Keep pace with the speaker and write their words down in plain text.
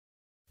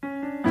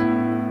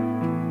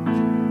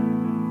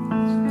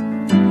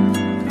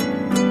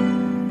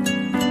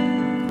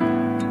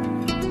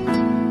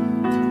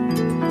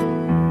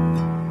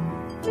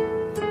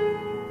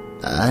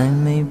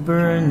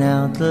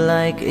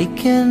like a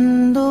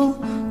candle,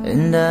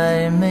 and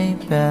I may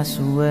pass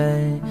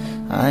away.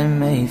 I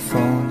may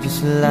fall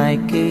just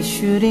like a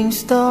shooting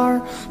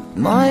star,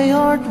 my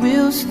heart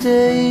will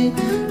stay.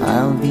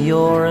 I'll be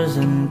yours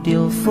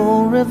until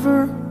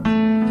forever.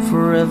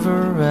 Forever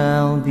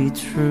I'll be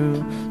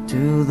true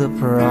to the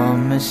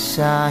promise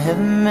I have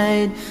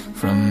made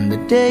from the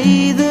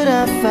day that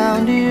I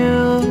found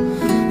you.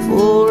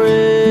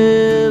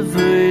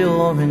 Forever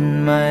you're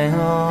in my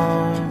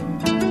heart.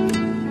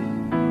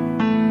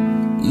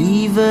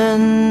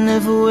 Even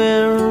if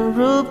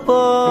we're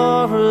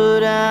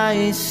apart,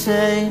 I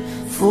say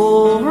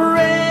forever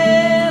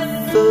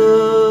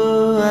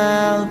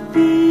I'll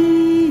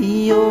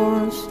be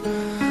yours.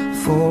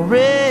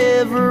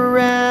 Forever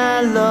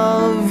I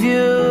love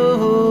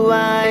you,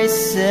 I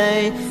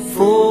say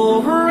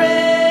forever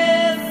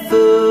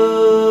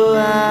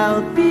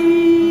I'll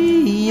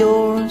be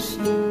yours.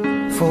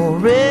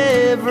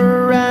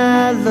 Forever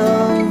I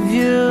love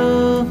you.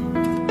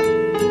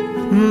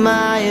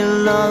 My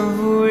love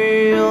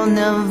will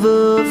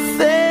never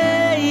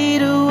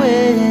fade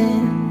away,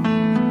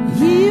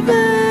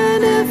 even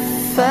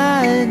if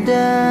I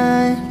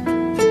die.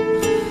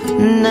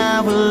 And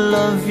I will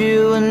love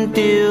you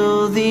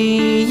until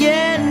the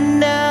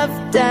end of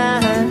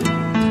time,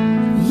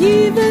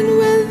 even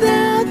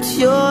without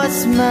your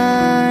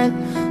smile.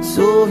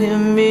 So hear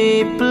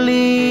me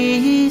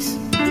please,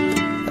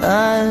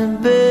 I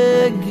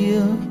beg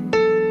you,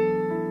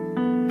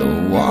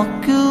 don't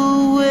walk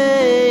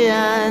away.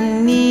 I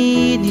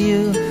need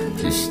you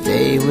to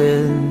stay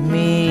with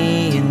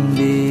me and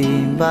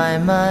be by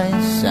my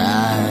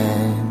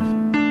side.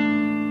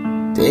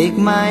 Take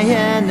my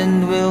hand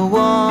and we'll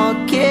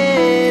walk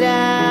it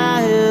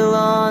out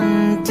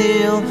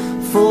until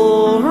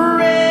forever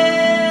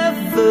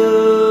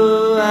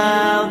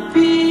I'll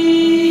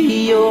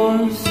be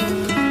yours.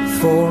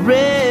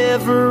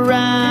 Forever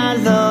I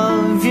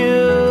love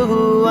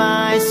you,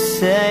 I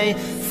say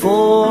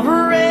forever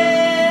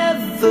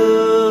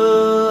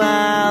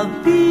I'll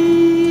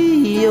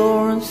be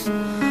yours.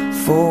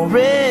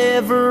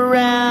 Forever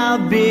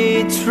I'll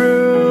be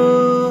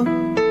true.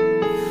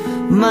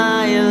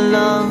 My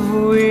love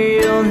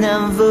will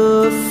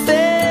never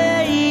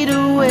fade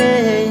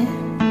away,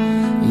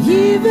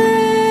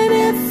 even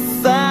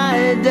if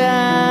I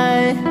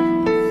die.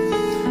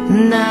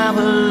 And I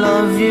will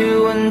love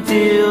you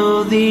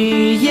until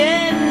the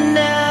end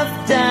of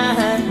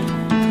time,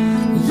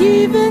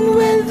 even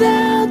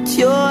without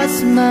your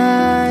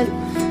smile.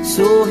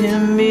 So hear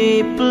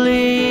me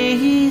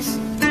please,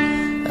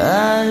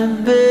 I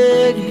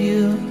beg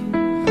you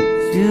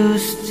to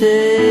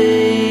stay.